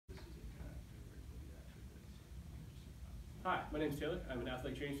Hi, my name is Taylor. I'm an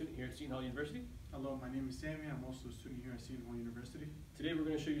athletic training student here at Seton Hall University. Hello, my name is Sami. I'm also a student here at Seton Hall University. Today we're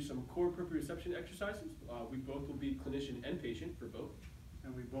going to show you some core proprioception exercises. We both will be clinician and patient for both.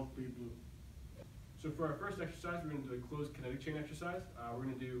 And we both bleed blue. So for our first exercise, we're going to do a closed kinetic chain exercise. We're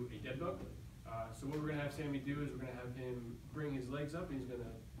going to do a dead bug. So what we're going to have Sami do is we're going to have him bring his legs up, and he's going to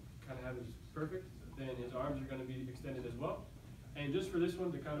kind of have his perfect. Then his arms are going to be extended as well. And just for this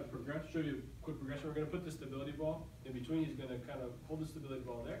one to kind of progress, show you a quick progression, we're going to put the stability ball in between. He's going to kind of hold the stability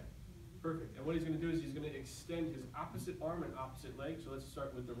ball there. Perfect. And what he's going to do is he's going to extend his opposite arm and opposite leg. So let's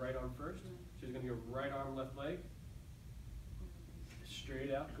start with the right arm first. So he's going to go right arm, left leg.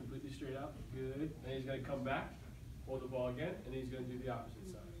 Straight out, completely straight out. Good. Then he's going to come back, hold the ball again, and then he's going to do the opposite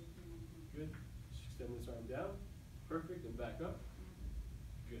side. Good. Just extend this arm down. Perfect. And back up.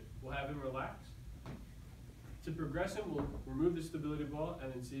 Good. We'll have him relax. To progress him, we'll remove the stability ball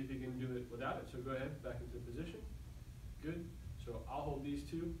and then see if he can do it without it. So go ahead, back into position. Good. So I'll hold these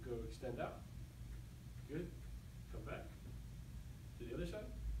two, go extend out. Good. Come back. To the other side.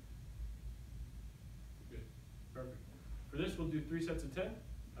 Good. Perfect. For this, we'll do 3 sets of 10.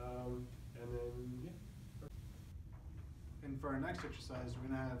 And then, yeah. Perfect. And for our next exercise,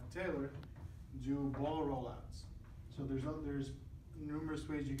 we're going to have Taylor do ball rollouts. So there's numerous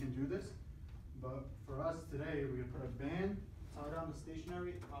ways you can do this. But for us today, we're going to put a band tied on a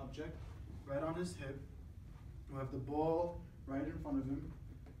stationary object right on his hip. We'll have the ball right in front of him,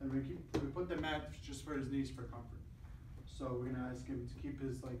 and we put the mat just for his knees for comfort. So we're going to ask him to keep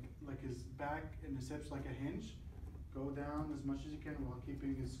his like his back and his hips like a hinge. Go down as much as you can while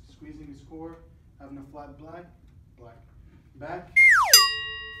squeezing his core, having a flat back. Bring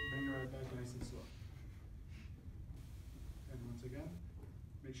it right back nice and slow. And once again,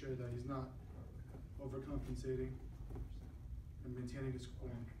 make sure that he's not overcompensating and maintaining his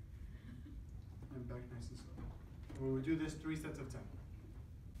core. And back nice and slow. We'll do this 3 sets of 10.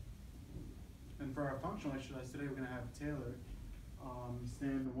 And for our functional exercise today, we're going to have Taylor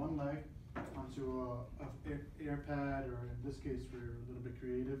stand one leg onto a air pad, or in this case, we're a little bit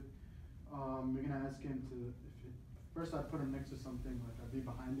creative. We're going to ask him to, first I'd put him next to something, like I'd be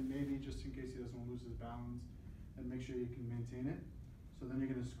behind him maybe, just in case he doesn't lose his balance, and make sure you can maintain it. So then you're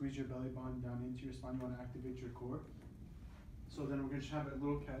going to squeeze your belly button down into your spine. You want to activate your core. So then we're going to have a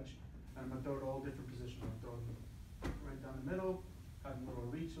little catch, and I'm going to throw it all different positions. I'm going to throw it right down the middle, have a little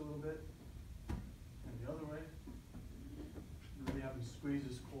reach a little bit, and the other way. And really have him squeeze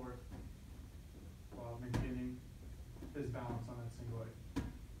his core while maintaining his balance on that single leg.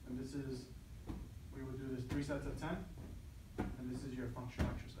 And this is, we will do this 3 sets of 10, and this is your functional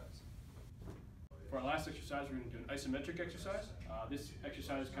exercise. For our last exercise, we're going to do an isometric exercise. This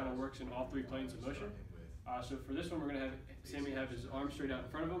exercise kind of works in all 3 planes of motion. So for this one, we're going to have Sami have his arms straight out in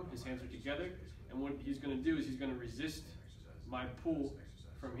front of him, his hands are together, and what he's going to do is he's going to resist my pull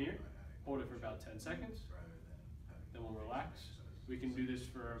from here, hold it for about 10 seconds, then we'll relax. We can do this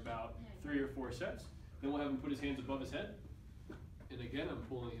for about 3 or 4 sets. Then we'll have him put his hands above his head, and again, I'm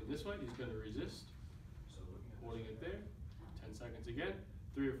pulling him this way. He's going to resist, holding it there, 10 seconds again,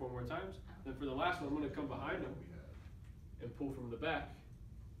 3 or 4 more times. Then for the last one, I'm going to come behind him and pull from the back,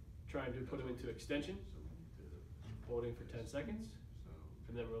 trying to put him into extension, holding for 10 seconds,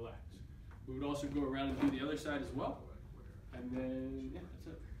 and then relax. We would also go around and do the other side as well, and then, yeah,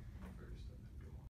 that's it.